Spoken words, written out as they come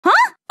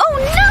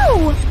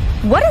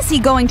What is he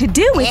going to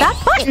do with that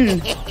button?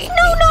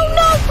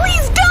 No,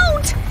 please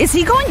don't! Is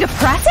he going to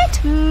press it?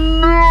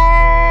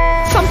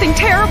 Something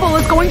terrible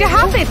is going to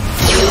happen.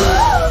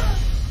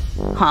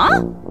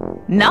 Huh?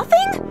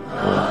 Nothing?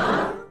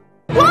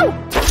 Whoa!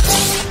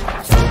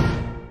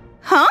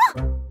 Huh?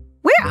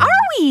 Where are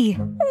we?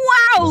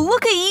 Wow,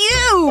 look at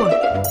you!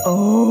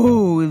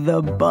 Oh,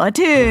 the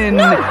button.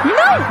 No,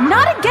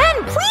 not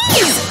again,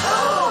 please!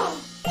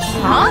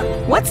 Huh?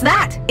 What's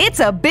that? It's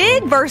a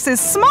big versus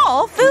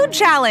small food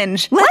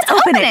challenge. Let's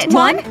open it.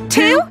 1,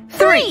 2,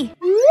 3.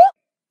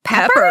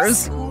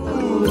 Peppers? Hey,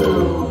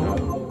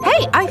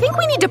 I think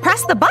we need to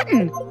press the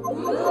button.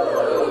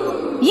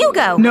 You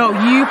go. No,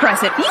 you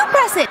press it. You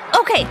press it.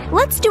 Okay,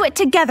 let's do it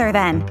together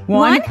then.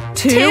 1,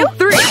 2,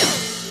 3.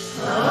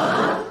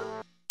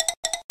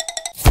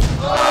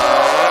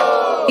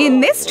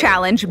 In this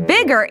challenge,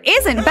 bigger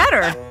isn't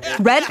better.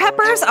 Red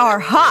peppers are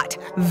hot,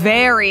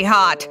 very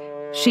hot.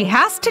 She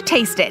has to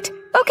taste it.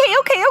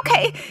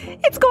 Okay.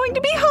 It's going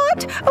to be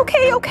hot.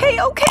 Okay.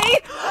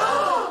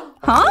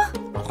 Huh?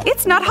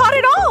 It's not hot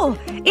at all.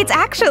 It's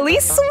actually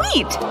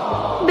sweet.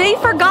 They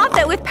forgot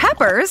that with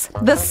peppers,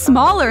 the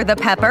smaller the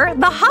pepper,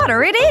 the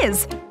hotter it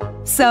is.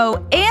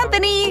 So,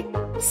 Anthony,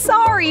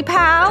 sorry,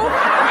 pal.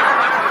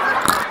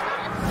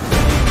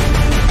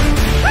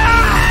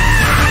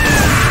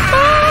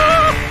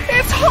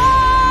 It's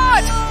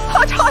hot!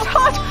 Hot!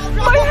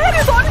 My head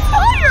is on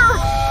fire!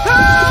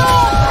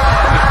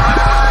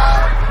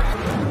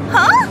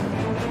 Huh?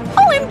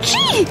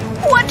 OMG!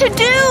 What to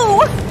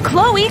do?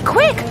 Chloe,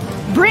 quick!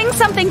 Bring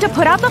something to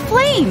put out the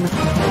flame!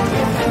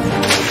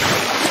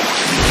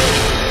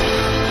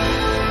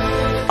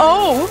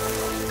 Oh!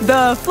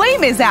 The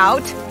flame is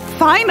out!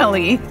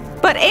 Finally!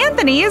 But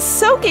Anthony is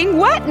soaking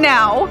wet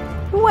now!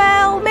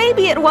 Well,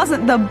 maybe it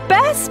wasn't the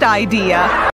best idea.